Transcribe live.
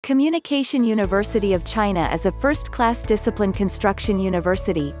Communication University of China is a first-class discipline construction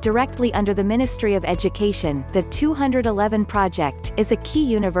university directly under the Ministry of Education. The 211 project is a key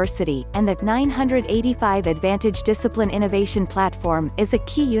university, and the 985 Advantage Discipline Innovation Platform is a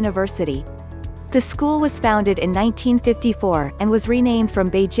key university. The school was founded in 1954 and was renamed from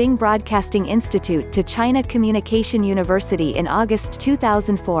Beijing Broadcasting Institute to China Communication University in August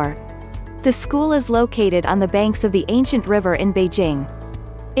 2004. The school is located on the banks of the ancient river in Beijing.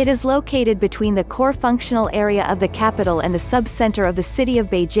 It is located between the core functional area of the capital and the sub-center of the city of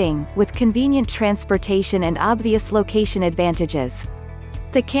Beijing, with convenient transportation and obvious location advantages.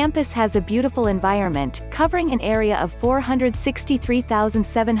 The campus has a beautiful environment, covering an area of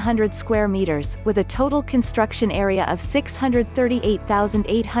 463,700 square meters, with a total construction area of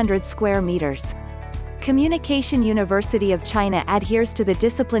 638,800 square meters. Communication University of China adheres to the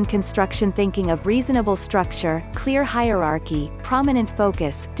discipline construction thinking of reasonable structure, clear hierarchy, prominent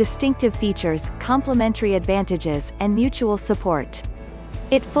focus, distinctive features, complementary advantages, and mutual support.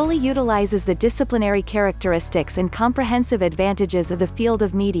 It fully utilizes the disciplinary characteristics and comprehensive advantages of the field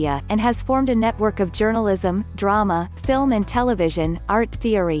of media, and has formed a network of journalism, drama, film and television, art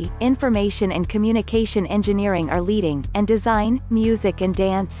theory, information and communication engineering are leading, and design, music and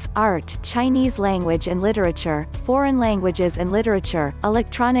dance, art, Chinese language and literature, foreign languages and literature,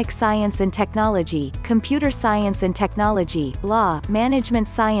 electronic science and technology, computer science and technology, law, management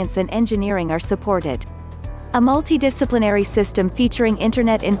science and engineering are supported. A multidisciplinary system featuring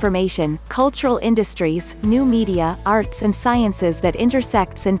internet information, cultural industries, new media, arts and sciences that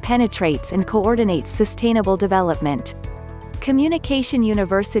intersects and penetrates and coordinates sustainable development. Communication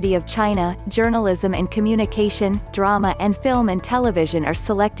University of China, journalism and communication, drama and film and television are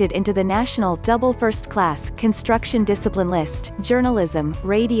selected into the National Double First Class Construction Discipline List. Journalism,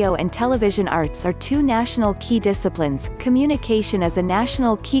 radio and television arts are two national key disciplines. Communication is a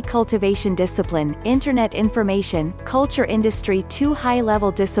national key cultivation discipline. Internet information, culture industry, two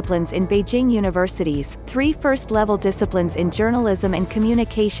high-level disciplines in Beijing universities, three first-level disciplines in journalism and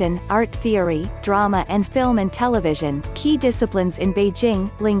communication, art theory, drama and film and television, key disciplines in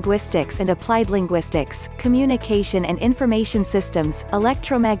Beijing, linguistics and applied linguistics, communication and information systems,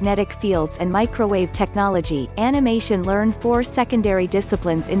 electromagnetic fields and microwave technology, animation. Learn four secondary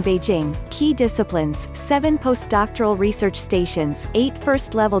disciplines in Beijing, key disciplines, 7 postdoctoral research stations, 8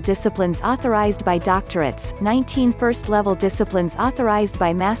 first-level disciplines authorized by doctorates, 19 first-level disciplines authorized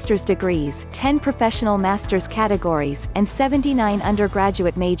by master's degrees, 10 professional master's categories, and 79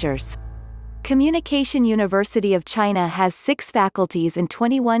 undergraduate majors. Communication University of China has 6 faculties and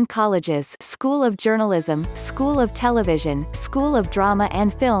 21 colleges: School of Journalism, School of Television, School of Drama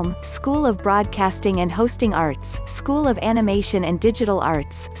and Film, School of Broadcasting and Hosting Arts, School of Animation and Digital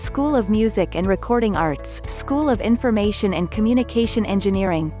Arts, School of Music and Recording Arts, School of Information and Communication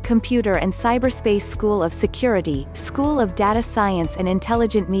Engineering, Computer and Cyberspace, School of Security, School of Data Science and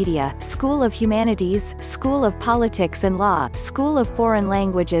Intelligent Media, School of Humanities, School of Politics and Law, School of Foreign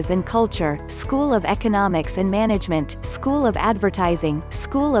Languages and Culture, School of Economics and Management, School of Advertising,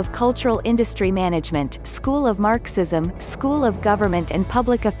 School of Cultural Industry Management, School of Marxism, School of Government and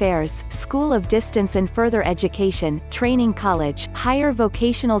Public Affairs, School of Distance and Further Education, Training College, Higher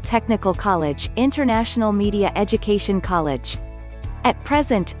Vocational Technical College, International Media Education College. At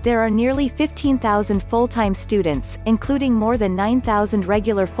present, there are nearly 15,000 full-time students, including more than 9,000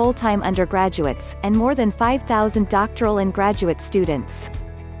 regular full-time undergraduates, and more than 5,000 doctoral and graduate students.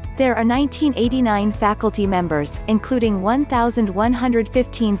 There are 1989 faculty members, including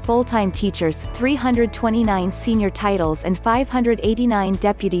 1,115 full-time teachers, 329 senior titles and 589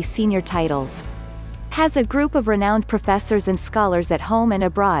 deputy senior titles. Has a group of renowned professors and scholars at home and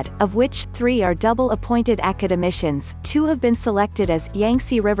abroad, of which 3 are double-appointed academicians, 2 have been selected as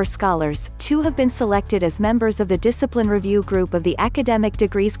Yangtze River Scholars, 2 have been selected as members of the Discipline Review Group of the Academic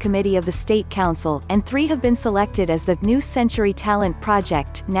Degrees Committee of the State Council, and 3 have been selected as the New Century Talent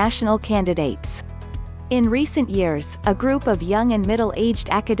Project national candidates. In recent years, a group of young and middle-aged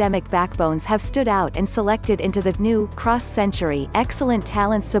academic backbones have stood out and selected into the new Cross-Century Excellent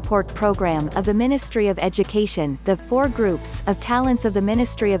Talent Support Program of the Ministry of Education, the 4 groups of talents of the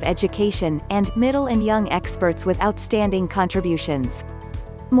Ministry of Education, and middle and young experts with outstanding contributions.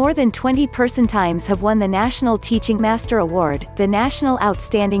 More than 20 person-times have won the National Teaching Master Award, the National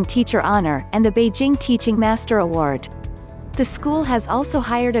Outstanding Teacher Honor, and the Beijing Teaching Master Award. The school has also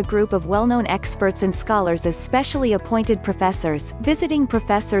hired a group of well-known experts and scholars as specially appointed professors, visiting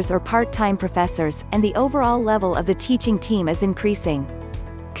professors or part-time professors, and the overall level of the teaching team is increasing.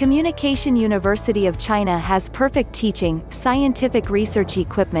 Communication University of China has perfect teaching, scientific research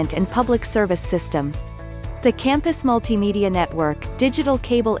equipment and public service system. The Campus Multimedia Network, Digital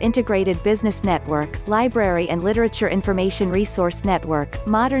Cable Integrated Business Network, Library and Literature Information Resource Network,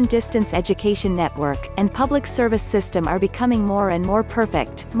 Modern Distance Education Network, and Public Service System are becoming more and more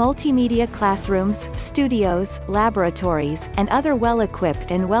perfect. Multimedia classrooms, studios, laboratories, and other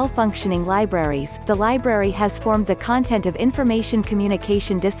well-equipped and well-functioning libraries. The library has formed the content of information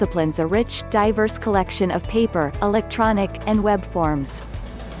communication disciplines, a rich, diverse collection of paper, electronic, and web forms.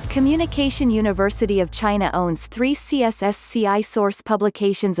 Communication University of China owns 3 CSSCI source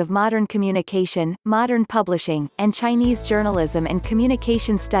publications of Modern Communication, Modern Publishing, and Chinese Journalism and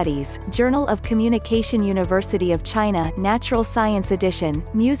Communication Studies, Journal of Communication University of China, Natural Science Edition,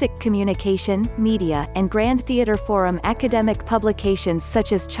 Music Communication, Media, and Grand Theatre Forum. Academic publications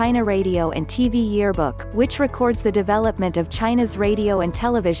such as China Radio and TV Yearbook, which records the development of China's radio and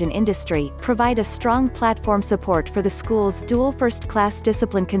television industry, provide a strong platform support for the school's dual first-class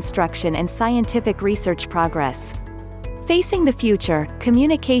discipline construction and scientific research progress. Facing the future,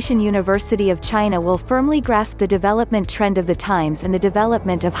 Communication University of China will firmly grasp the development trend of the times and the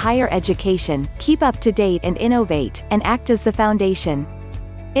development of higher education, keep up to date and innovate, and act as the foundation.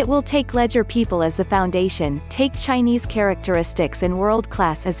 It will take ledger people as the foundation, take Chinese characteristics and world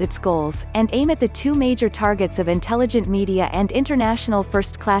class as its goals, and aim at the 2 major targets of intelligent media and international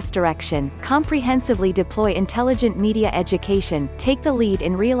first-class direction, comprehensively deploy intelligent media education, take the lead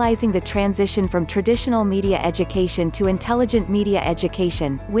in realizing the transition from traditional media education to intelligent media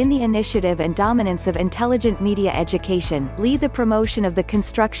education, win the initiative and dominance of intelligent media education, lead the promotion of the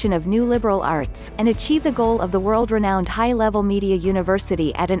construction of new liberal arts, and achieve the goal of the world-renowned high-level media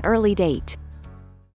university at an early date.